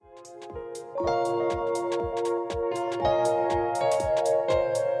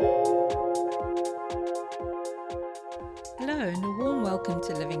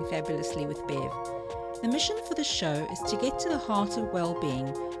this show is to get to the heart of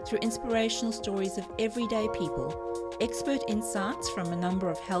well-being through inspirational stories of everyday people, expert insights from a number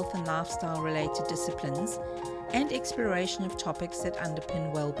of health and lifestyle-related disciplines, and exploration of topics that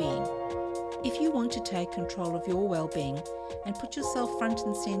underpin well-being. If you want to take control of your well-being and put yourself front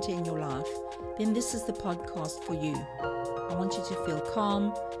and center in your life, then this is the podcast for you. I want you to feel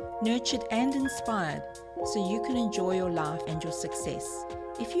calm, nurtured and inspired so you can enjoy your life and your success.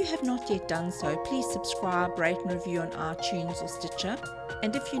 If you have not yet done so, please subscribe, rate and review on iTunes or Stitcher.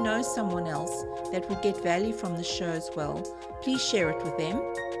 And if you know someone else that would get value from the show as well, please share it with them.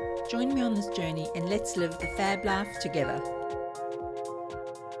 Join me on this journey and let's live the fab life together.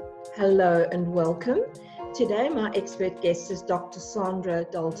 Hello and welcome. Today my expert guest is Dr. Sandra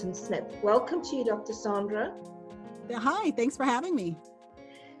Dalton-Smith. Welcome to you, Dr. Sandra. Hi, thanks for having me.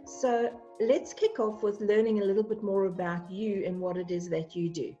 So let's kick off with learning a little bit more about you and what it is that you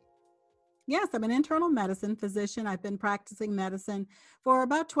do. Yes, I'm an internal medicine physician. I've been practicing medicine for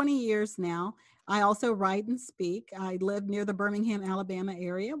about 20 years now. I also write and speak. I live near the Birmingham, Alabama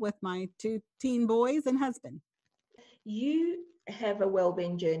area with my 2 teen boys and husband. You have a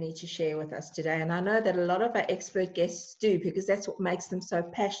well-being journey to share with us today, and I know that a lot of our expert guests do because that's what makes them so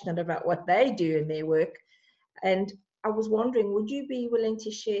passionate about what they do in their work. And I was wondering, would you be willing to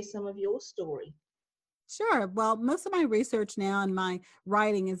share some of your story? Sure. Well, most of my research now and my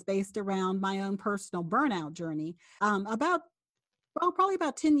writing is based around my own personal burnout journey. Probably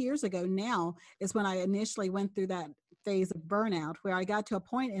about 10 years ago now is when I initially went through that phase of burnout, where I got to a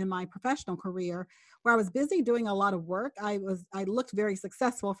point in my professional career where I was busy doing a lot of work. I looked very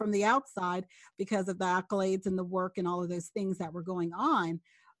successful from the outside because of the accolades and the work and all of those things that were going on.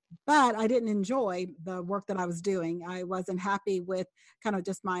 But I didn't enjoy the work that I was doing. I wasn't happy with kind of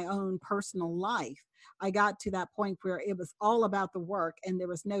just my own personal life. I got to that point where it was all about the work and there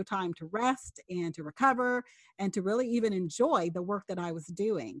was no time to rest and to recover and to really even enjoy the work that I was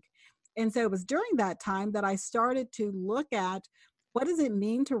doing. And so it was during that time that I started to look at what does it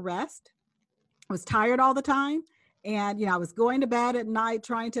mean to rest? I was tired all the time. And, I was going to bed at night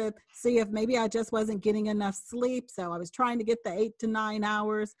trying to see if maybe I just wasn't getting enough sleep. So I was trying to get the 8 to 9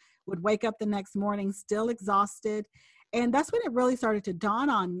 hours, would wake up the next morning still exhausted. And that's when it really started to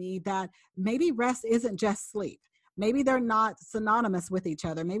dawn on me that maybe rest isn't just sleep. Maybe they're not synonymous with each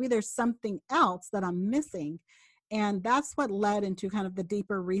other. Maybe there's something else that I'm missing. And that's what led into kind of the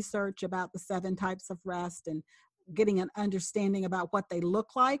deeper research about the 7 types of rest and getting an understanding about what they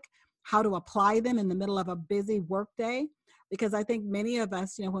look like, how to apply them in the middle of a busy workday. Because I think many of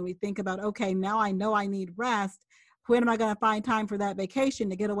us, when we think about, okay, now I know I need rest, when am I going to find time for that vacation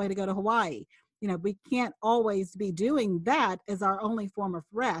to get away to go to Hawaii? We can't always be doing that as our only form of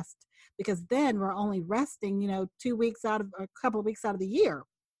rest, because then we're only resting, 2 weeks out of a couple of weeks out of the year.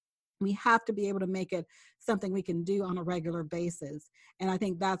 We have to be able to make it something we can do on a regular basis. And I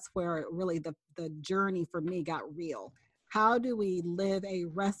think that's where really the journey for me got real. How do we live a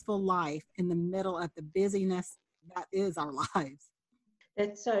restful life in the middle of the busyness that is our lives?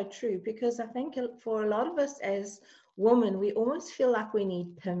 That's so true, because I think for a lot of us as women, we almost feel like we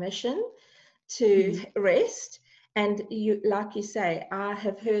need permission to rest. And like you say, I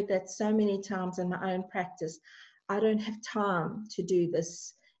have heard that so many times in my own practice. I don't have time to do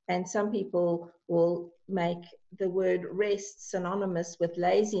this. And some people will make the word rest synonymous with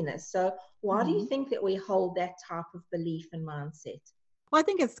laziness. So why do you think that we hold that type of belief and mindset? Well, I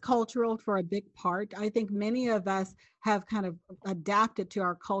think it's cultural for a big part. I think many of us have kind of adapted to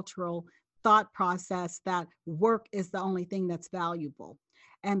our cultural thought process that work is the only thing that's valuable.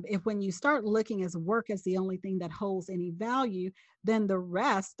 And when you start looking as work as the only thing that holds any value, then the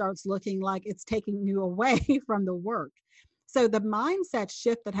rest starts looking like it's taking you away from the work. So the mindset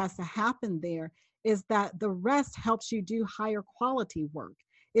shift that has to happen there is that the rest helps you do higher quality work.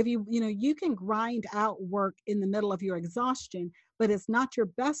 If you can grind out work in the middle of your exhaustion, but it's not your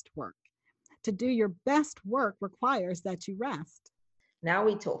best work. To do your best work requires that you rest. Now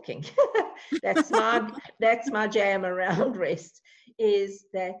we're talking. That's my jam around rest, is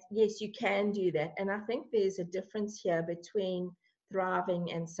that yes, you can do that. And I think there's a difference here between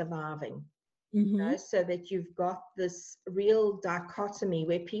thriving and surviving. So that you've got this real dichotomy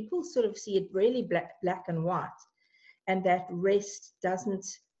where people sort of see it really black and white, and that rest doesn't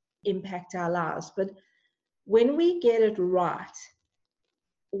impact our lives. But when we get it right,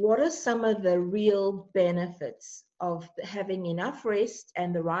 what are some of the real benefits of having enough rest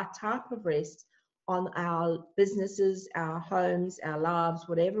and the right type of rest on our businesses, our homes, our lives,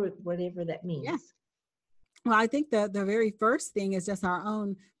 whatever that means? Yes. Well, I think the very first thing is just our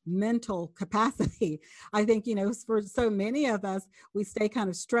own mental capacity. I think, for so many of us, we stay kind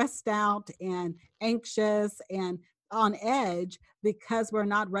of stressed out and anxious and on edge because we're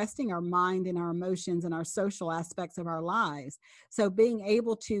not resting our mind and our emotions and our social aspects of our lives. So being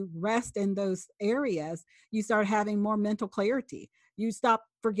able to rest in those areas, you start having more mental clarity. You stop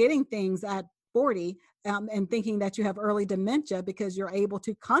forgetting things at 40, and thinking that you have early dementia because you're able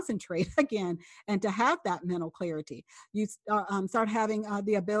to concentrate again and to have that mental clarity. You start having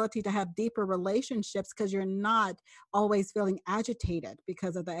the ability to have deeper relationships because you're not always feeling agitated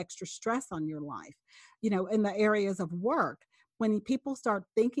because of the extra stress on your life. In the areas of work, when people start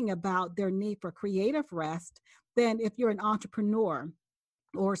thinking about their need for creative rest, then if you're an entrepreneur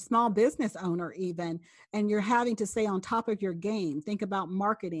or small business owner even, and you're having to stay on top of your game, think about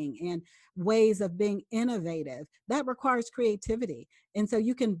marketing and ways of being innovative, that requires creativity. And so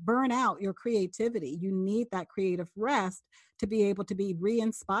you can burn out your creativity. You need that creative rest to be able to be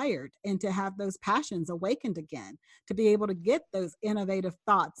re-inspired and to have those passions awakened again, to be able to get those innovative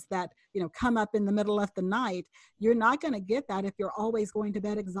thoughts that come up in the middle of the night. You're not going to get that if you're always going to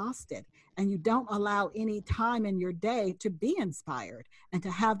bed exhausted and you don't allow any time in your day to be inspired and to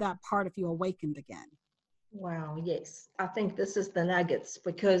have that part of you awakened again. Wow, yes. I think this is the nuggets,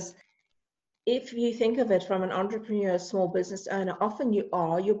 because if you think of it from an entrepreneur, small business owner, often you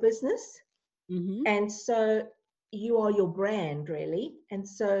are your business. Mm-hmm. And so you are your brand, really. And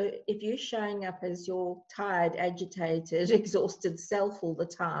so if you're showing up as your tired, agitated, exhausted self all the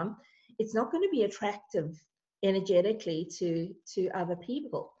time, it's not going to be attractive energetically to other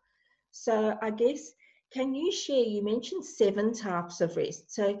people. So I guess, can you share, you mentioned 7 types of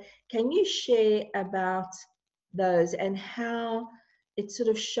rest. So can you share about those and how it sort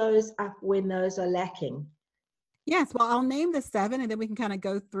of shows up when those are lacking? Yes, well, I'll name the 7 and then we can kind of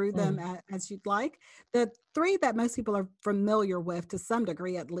go through them as you'd like. The 3 that most people are familiar with, to some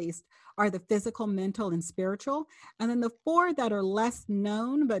degree at least, are the physical, mental, and spiritual. And then the 4 that are less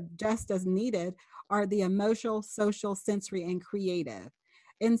known but just as needed are the emotional, social, sensory, and creative.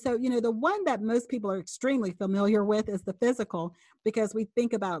 And so, the one that most people are extremely familiar with is the physical, because we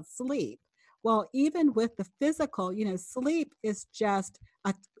think about sleep. Well, even with the physical, sleep is just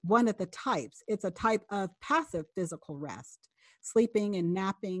one of the types. It's a type of passive physical rest, sleeping and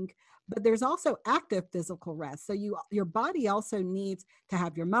napping, but there's also active physical rest. So your body also needs to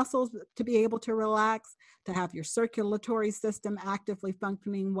have your muscles to be able to relax, to have your circulatory system actively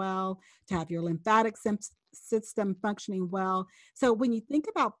functioning well, to have your lymphatic system functioning well. So when you think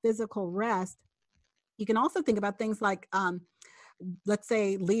about physical rest, you can also think about things like let's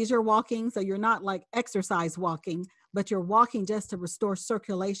say leisure walking. So you're not like exercise walking, but you're walking just to restore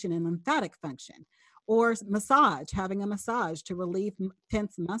circulation and lymphatic function, or massage, having a massage to relieve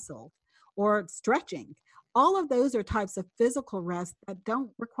tense muscles, or stretching. All of those are types of physical rest that don't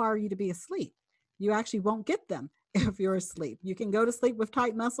require you to be asleep. You actually won't get them if you're asleep. You can go to sleep with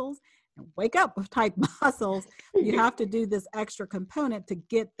tight muscles and wake up with tight muscles. You have to do this extra component to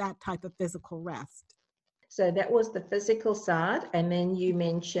get that type of physical rest. So that was the physical side. And then you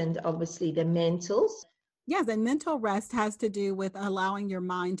mentioned obviously the mentals. Yes, and mental rest has to do with allowing your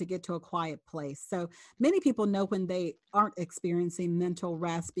mind to get to a quiet place. So many people know when they aren't experiencing mental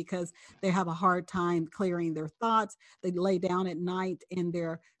rest because they have a hard time clearing their thoughts. They lay down at night and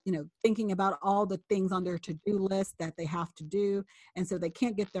they're, thinking about all the things on their to-do list that they have to do. And so they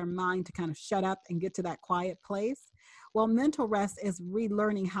can't get their mind to kind of shut up and get to that quiet place. Well, mental rest is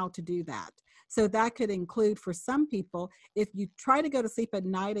relearning how to do that. So that could include, for some people, if you try to go to sleep at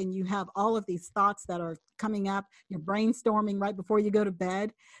night and you have all of these thoughts that are coming up, you're brainstorming right before you go to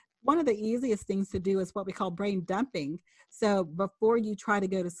bed, one of the easiest things to do is what we call brain dumping. So before you try to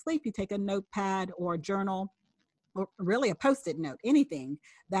go to sleep, you take a notepad or a journal, or really a Post-it note, anything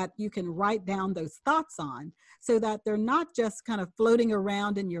that you can write down those thoughts on, so that they're not just kind of floating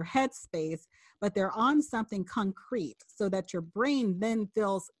around in your head space, but they're on something concrete, so that your brain then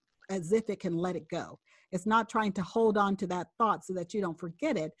feels as if it can let it go. It's not trying to hold on to that thought so that you don't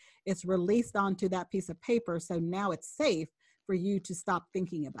forget it. It's released onto that piece of paper. So now it's safe for you to stop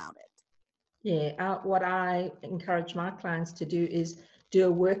thinking about it. Yeah, what I encourage my clients to do is do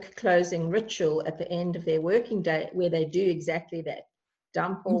a work closing ritual at the end of their working day where they do exactly that.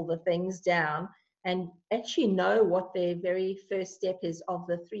 Dump all the things down and actually know what their very first step is of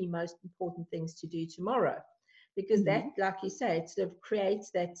the 3 most important things to do tomorrow. Because that, like you say, it sort of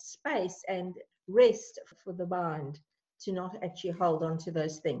creates that space and rest for the mind to not actually hold on to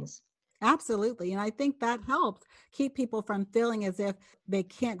those things. Absolutely. And I think that helps keep people from feeling as if they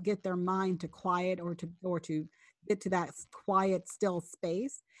can't get their mind to quiet or to get to that quiet, still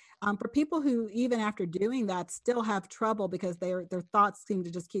space. For people who, even after doing that, still have trouble because their thoughts seem to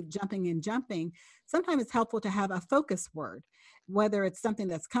just keep jumping and jumping, sometimes it's helpful to have a focus word, whether it's something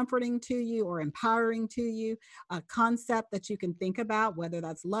that's comforting to you or empowering to you, a concept that you can think about, whether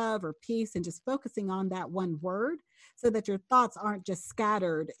that's love or peace, and just focusing on that one word so that your thoughts aren't just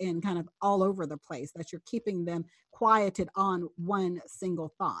scattered and kind of all over the place, that you're keeping them quieted on one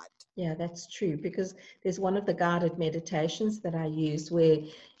single thought. Yeah, that's true, because there's one of the guided meditations that I use where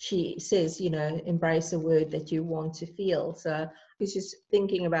she says, embrace a word that you want to feel. So it's just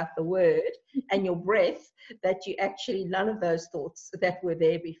thinking about the word and your breath, that you actually, none of those thoughts that were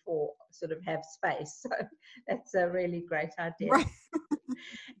there before sort of have space. So that's a really great idea. Right.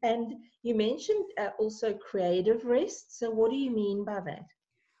 And you mentioned also creative rest. So what do you mean by that?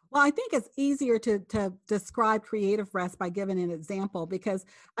 Well, I think it's easier to describe creative rest by giving an example, because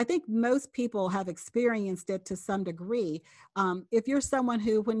I think most people have experienced it to some degree. If you're someone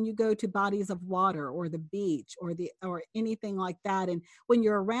who, when you go to bodies of water or the beach or anything like that, and when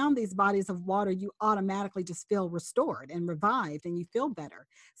you're around these bodies of water, you automatically just feel restored and revived and you feel better.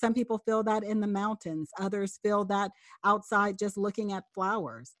 Some people feel that in the mountains. Others feel that outside just looking at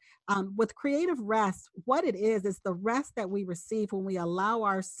flowers. With creative rest, what it is the rest that we receive when we allow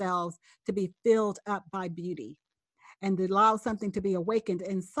ourselves to be filled up by beauty and allow something to be awakened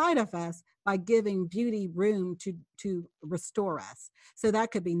inside of us by giving beauty room to restore us. So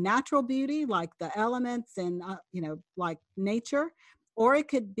that could be natural beauty, like the elements and, like nature, or it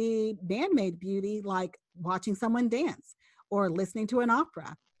could be man-made beauty, like watching someone dance or listening to an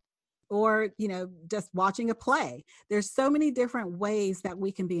opera, or just watching a play. There's so many different ways that we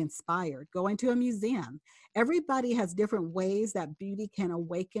can be inspired. Going to a museum. Everybody has different ways that beauty can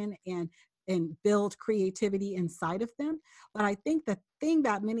awaken and build creativity inside of them. But I think the thing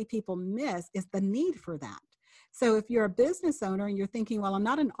that many people miss is the need for that. So if you're a business owner and you're thinking, well, I'm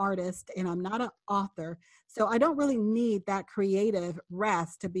not an artist and I'm not an author, so I don't really need that creative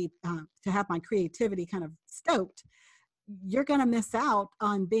rest to have my creativity kind of stoked, you're going to miss out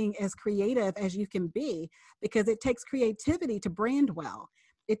on being as creative as you can be, because it takes creativity to brand well.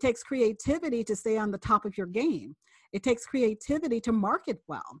 It takes creativity to stay on the top of your game. It takes creativity to market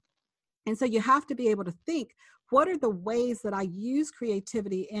well. And so you have to be able to think, what are the ways that I use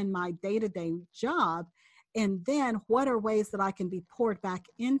creativity in my day-to-day job? And then what are ways that I can be poured back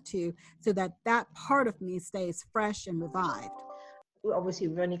into so that that part of me stays fresh and revived? Obviously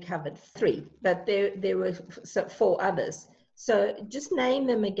we've only covered 3, but there were 4 others. So just name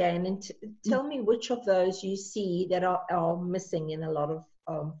them again and tell me which of those you see that are missing in a lot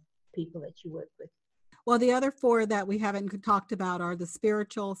of people that you work with. Well, the other 4 that we haven't talked about are the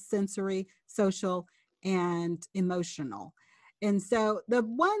spiritual, sensory, social, and emotional. And so the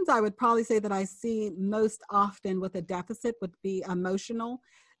ones I would probably say that I see most often with a deficit would be emotional,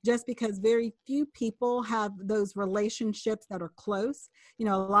 just because very few people have those relationships that are close. A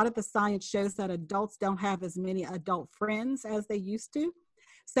lot of the science shows that adults don't have as many adult friends as they used to.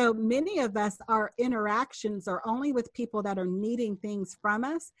 So many of us, our interactions are only with people that are needing things from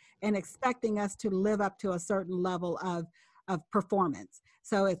us and expecting us to live up to a certain level of performance.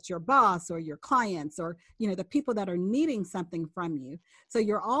 So it's your boss or your clients or, the people that are needing something from you. So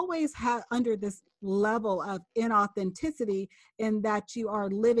you're always under this level of inauthenticity in that you are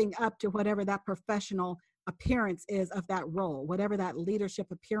living up to whatever that professional appearance is of that role, whatever that leadership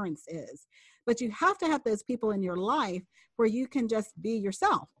appearance is. But you have to have those people in your life where you can just be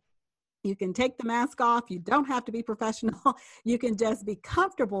yourself. You can take the mask off. You don't have to be professional. You can just be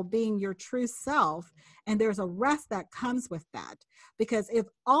comfortable being your true self. And there's a rest that comes with that. Because if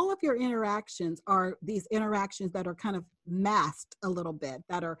all of your interactions are these interactions that are kind of masked a little bit,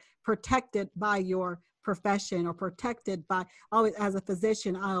 that are protected by your profession or protected by, always as a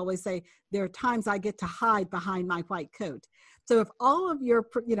physician, I always say there are times I get to hide behind my white coat. So if all of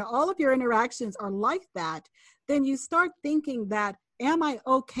your interactions are like that, then you start thinking that, am I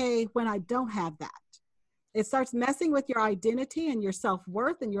okay when I don't have that? It starts messing with your identity and your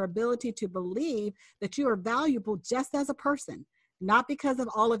self-worth and your ability to believe that you are valuable just as a person, not because of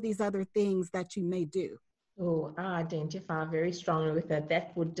all of these other things that you may do. Oh, I identify very strongly with that.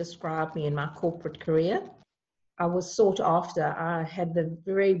 That would describe me in my corporate career. I was sought after. I had the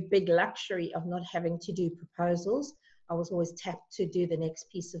very big luxury of not having to do proposals. I was always tapped to do the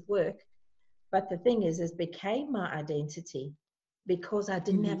next piece of work. But the thing is, it became my identity because I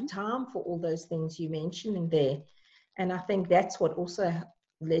didn't have time for all those things you mentioned in there. And I think that's what also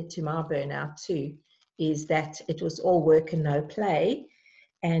led to my burnout too, is that it was all work and no play.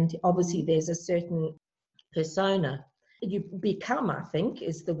 And obviously there's a certain persona you become, I think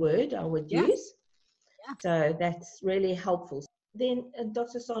is the word I would use. So that's really helpful. Then,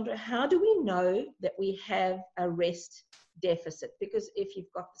 Dr. Sandra, how do we know that we have a rest deficit? Because if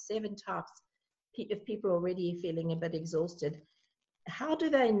you've got the 7 types, if people are already feeling a bit exhausted, how do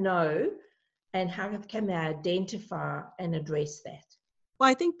they know, and how can they identify and address that? Well,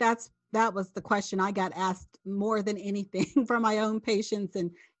 I think that was the question I got asked more than anything from my own patients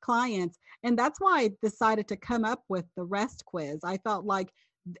and clients. And that's why I decided to come up with the REST quiz. I felt like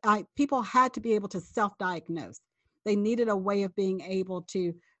people had to be able to self-diagnose. They needed a way of being able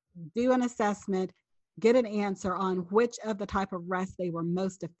to do an assessment, get an answer on which of the type of rest they were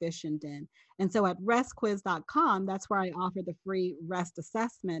most efficient in. And so at restquiz.com, that's where I offer the free rest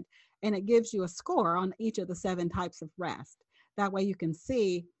assessment, and it gives you a score on each of the 7 types of rest. That way you can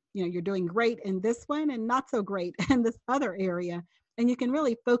see, you're doing great in this one and not so great in this other area. And you can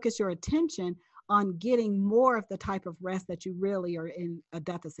really focus your attention on getting more of the type of rest that you really are in a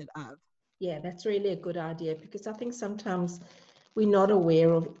deficit of. Yeah, that's really a good idea, because I think sometimes we're not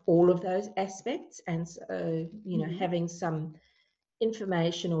aware of all of those aspects. And so, having some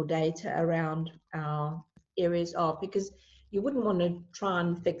information or data around our areas of, because you wouldn't want to try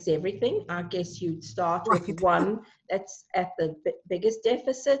and fix everything. I guess you'd start with one that's at the biggest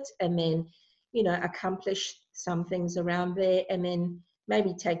deficit, and then, accomplish some things around there, and then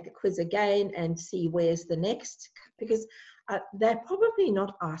maybe take the quiz again and see where's the next, because they're probably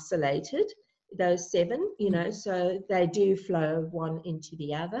not isolated, those 7, so they do flow one into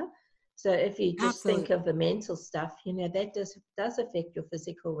the other. So if you just think of the mental stuff, that does affect your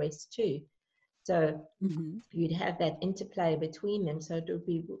physical rest too. So you'd have that interplay between them. So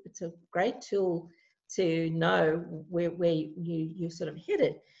it's a great tool to know where you sort of hit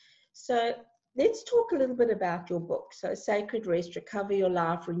it. So let's talk a little bit about your book. So Sacred Rest, Recover Your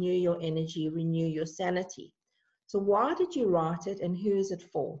Life, Renew Your Energy, Renew Your Sanity. So why did you write it, and who is it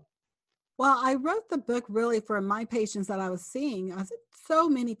for? Well, I wrote the book really for my patients that I was seeing. So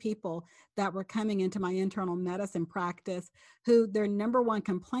many people that were coming into my internal medicine practice who their number one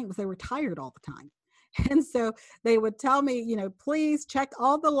complaint was they were tired all the time. And so they would tell me, please check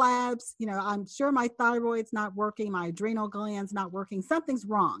all the labs. I'm sure my thyroid's not working, my adrenal gland's not working, something's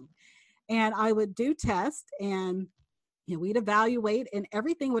wrong. And I would do tests, and we'd evaluate, and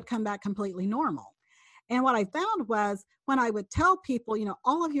everything would come back completely normal. And what I found was when I would tell people,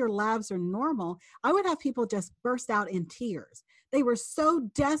 all of your labs are normal, I would have people just burst out in tears. They were so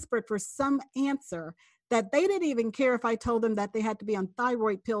desperate for some answer that they didn't even care if I told them that they had to be on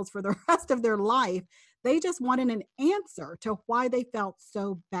thyroid pills for the rest of their life. They just wanted an answer to why they felt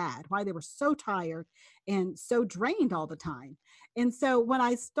so bad, why they were so tired and so drained all the time. And so when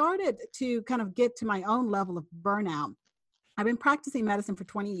I started to kind of get to my own level of burnout, I've been practicing medicine for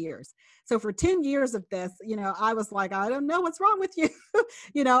 20 years. So for 10 years of this, I was like, I don't know what's wrong with you.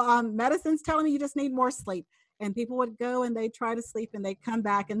 Medicine's telling me you just need more sleep. And people would go and they try to sleep and they come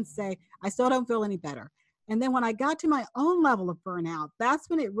back and say, I still don't feel any better. And then when I got to my own level of burnout, that's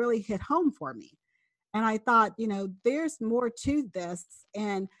when it really hit home for me. And I thought, there's more to this.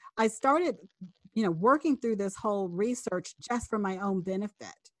 And I started, working through this whole research just for my own benefit.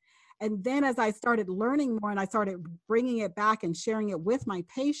 And then as I started learning more and I started bringing it back and sharing it with my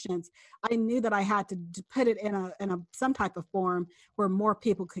patients, I knew that I had to put it in a some type of form where more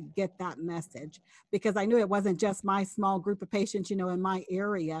people could get that message, because I knew it wasn't just my small group of patients, in my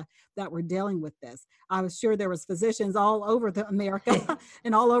area that were dealing with this. I was sure there was physicians all over America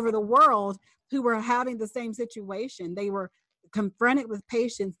and all over the world who were having the same situation. They were confronted with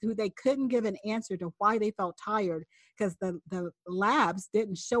patients who they couldn't give an answer to why they felt tired, because the labs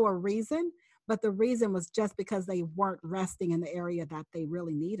didn't show a reason, but the reason was just because they weren't resting in the area that they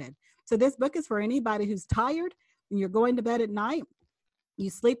really needed. So this book is for anybody who's tired and you're going to bed at night, you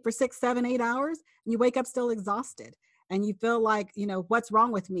sleep for 6, 7, 8 hours, and you wake up still exhausted. And you feel like, what's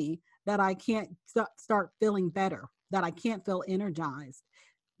wrong with me that I can't start feeling better, that I can't feel energized.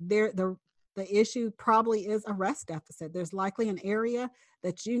 The issue probably is a rest deficit. There's likely an area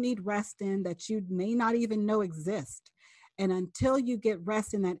that you need rest in that you may not even know exist. And until you get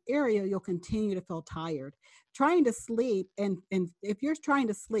rest in that area, you'll continue to feel tired. Trying to sleep, and if you're trying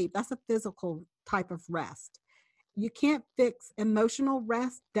to sleep, that's a physical type of rest. You can't fix emotional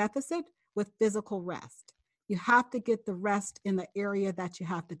rest deficit with physical rest. You have to get the rest in the area that you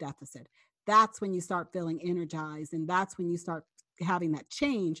have the deficit. That's when you start feeling energized, and that's when you start having that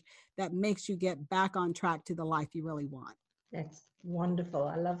change that makes you get back on track to the life you really want. That's wonderful.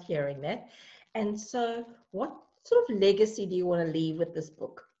 I love hearing that. And so what sort of legacy do you want to leave with this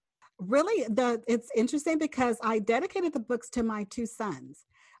book? Really, it's interesting because I dedicated the books to my 2 sons.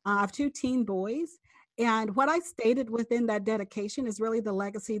 I have 2 teen boys, And what I stated within that dedication is really the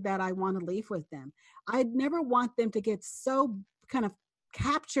legacy that I want to leave with them. I never want them to get so kind of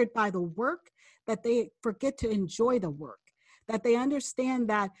captured by the work that they forget to enjoy the work, that they understand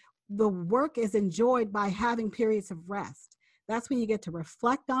that the work is enjoyed by having periods of rest. That's when you get to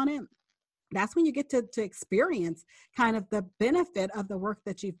reflect on it. That's when you get to experience kind of the benefit of the work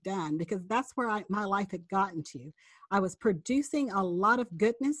that you've done, because that's where my life had gotten to. I was producing a lot of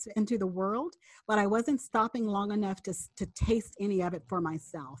goodness into the world, but I wasn't stopping long enough to taste any of it for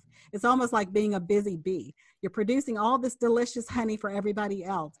myself. It's almost like being a busy bee. You're producing all this delicious honey for everybody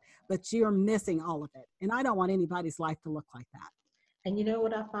else, but you're missing all of it. And I don't want anybody's life to look like that. And you know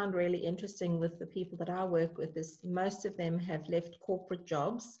what I found really interesting with the people that I work with is most of them have left corporate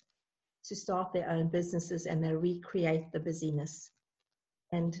jobs to start their own businesses, and they recreate the busyness.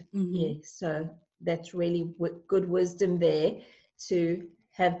 And yeah, so that's really good wisdom there, to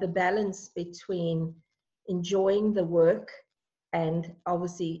have the balance between enjoying the work and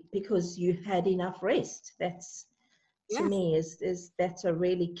obviously because you had enough rest. That's to me is that's a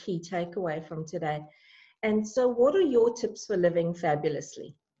really key takeaway from today. And so what are your tips for living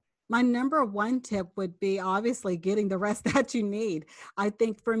fabulously? My number one tip would be obviously getting the rest that you need. I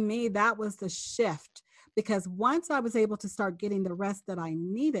think for me, that was the shift, because once I was able to start getting the rest that I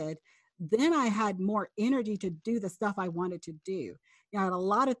needed, then I had more energy to do the stuff I wanted to do. You know, I had a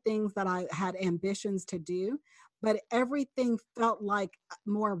lot of things that I had ambitions to do, but everything felt like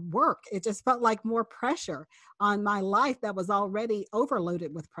more work. It just felt like more pressure on my life that was already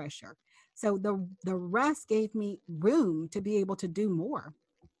overloaded with pressure. So the rest gave me room to be able to do more.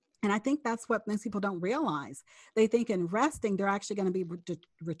 And I think that's what most people don't realize. They think in resting, they're actually going to be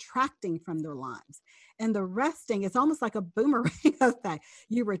retracting from their lives. And the resting is almost like a boomerang effect.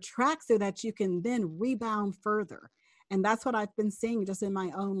 You retract so that you can then rebound further. And that's what I've been seeing just in my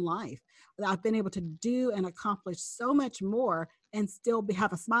own life. I've been able to do and accomplish so much more and still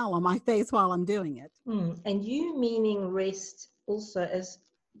have a smile on my face while I'm doing it. And you meaning rest also as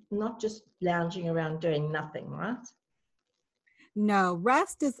not just lounging around doing nothing, right? No,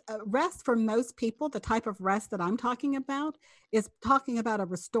 rest is rest for most people. The type of rest that I'm talking about is talking about a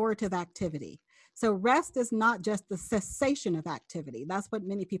restorative activity. So rest is not just the cessation of activity. That's what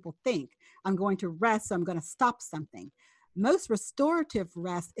many people think. I'm going to rest, so I'm going to stop something. Most restorative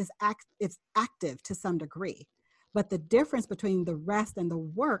rest is active to some degree. But the difference between the rest and the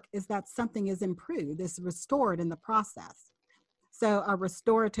work is that something is improved, is restored in the process. So a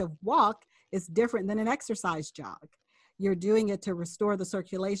restorative walk is different than an exercise jog. You're doing it to restore the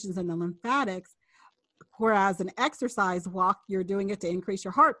circulations and the lymphatics, whereas an exercise walk, you're doing it to increase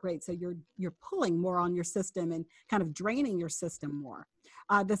your heart rate. So you're pulling more on your system and kind of draining your system more.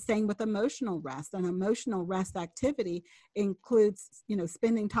 The same with emotional rest. An emotional rest activity includes,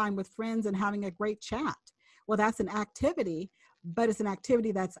 spending time with friends and having a great chat. Well, that's an activity, but it's an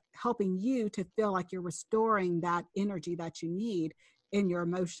activity that's helping you to feel like you're restoring that energy that you need in your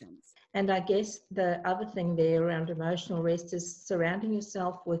emotions. And I guess the other thing there around emotional rest is surrounding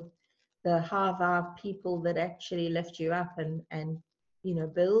yourself with the high vibe people that actually lift you up and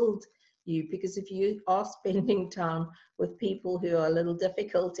build you. Because if you are spending time with people who are a little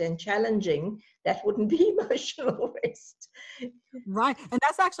difficult and challenging, that wouldn't be emotional rest. Right. And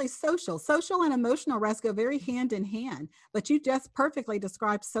that's actually social. Social and emotional rest go very hand in hand, but you just perfectly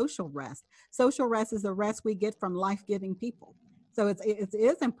described social rest. Social rest is the rest we get from life-giving people. So it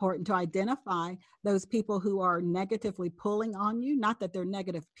is important to identify those people who are negatively pulling on you. Not that they're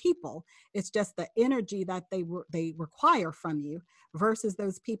negative people, it's just the energy that they require from you versus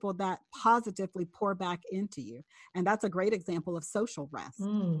those people that positively pour back into you. And that's a great example of social rest.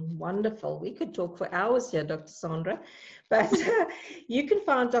 Wonderful. We could talk for hours here, Dr. Sandra, but you can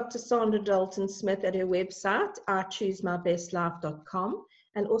find Dr. Sandra Dalton Smith at her website, ichoosemybestlife.com,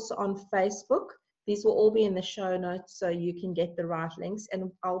 and also on Facebook. These will all be in the show notes so you can get the right links.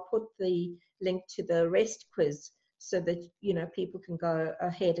 And I'll put the link to the rest quiz so that, people can go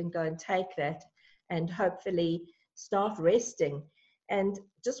ahead and go and take that and hopefully start resting. And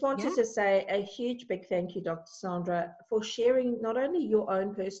just wanted to say a huge big thank you, Dr. Sandra, for sharing not only your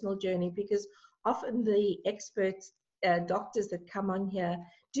own personal journey, because often the experts, doctors that come on here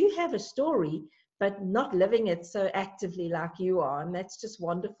do have a story, but not living it so actively like you are. And that's just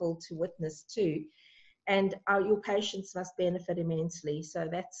wonderful to witness too. And your patients must benefit immensely. So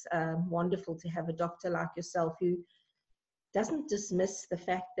that's wonderful to have a doctor like yourself who doesn't dismiss the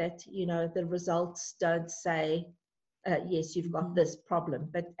fact that, the results don't say, yes, you've got this problem,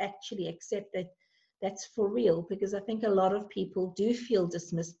 but actually accept that that's for real. Because I think a lot of people do feel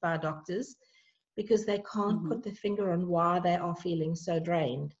dismissed by doctors because they can't put their finger on why they are feeling so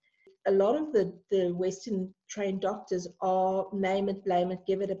drained. a lot of the Western trained doctors are name it, blame it,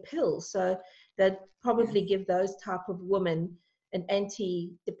 give it a pill. So they'd probably give those type of women an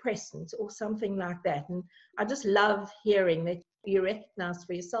antidepressant or something like that. And I just love hearing that you recognize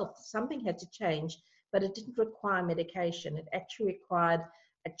for yourself something had to change, but it didn't require medication. It actually required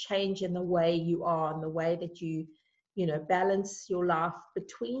a change in the way you are and the way that you balance your life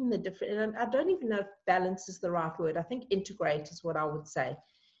between the different, and I don't even know if balance is the right word. I think integrate is what I would say.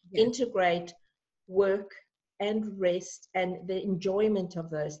 Yeah. Integrate work and rest and the enjoyment of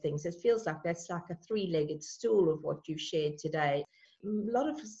those things. It feels like that's like a three-legged stool of what you've shared today. A lot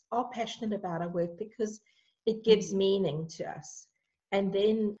of us are passionate about our work because it gives meaning to us. And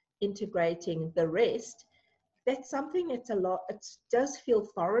then integrating the rest, that's something it does feel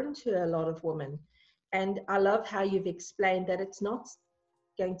foreign to a lot of women. And I love how you've explained that it's not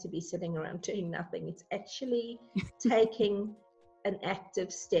going to be sitting around doing nothing. It's actually taking an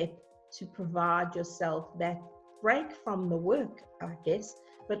active step to provide yourself that break from the work, I guess,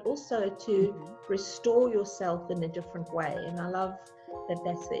 but also to restore yourself in a different way. And I love that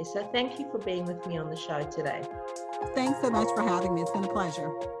that's there. So thank you for being with me on the show today. Thanks so much for having me. It's been a pleasure.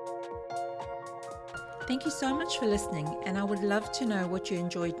 Thank you so much for listening, and I would love to know what you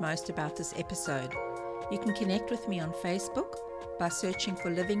enjoyed most about this episode. You can connect with me on Facebook by searching for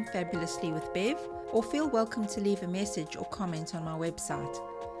Living Fabulously with Bev, or feel welcome to leave a message or comment on my website.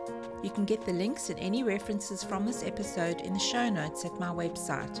 You can get the links and any references from this episode in the show notes at my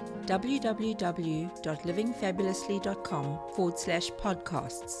website,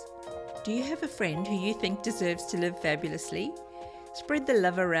 www.livingfabulously.com/podcasts. Do you have a friend who you think deserves to live fabulously? Spread the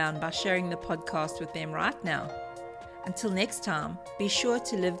love around by sharing the podcast with them right now. Until next time, be sure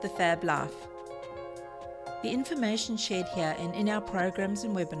to live the fab life. The information shared here and in our programs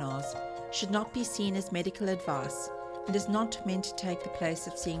and webinars should not be seen as medical advice and is not meant to take the place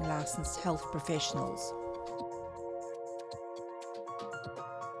of seeing licensed health professionals.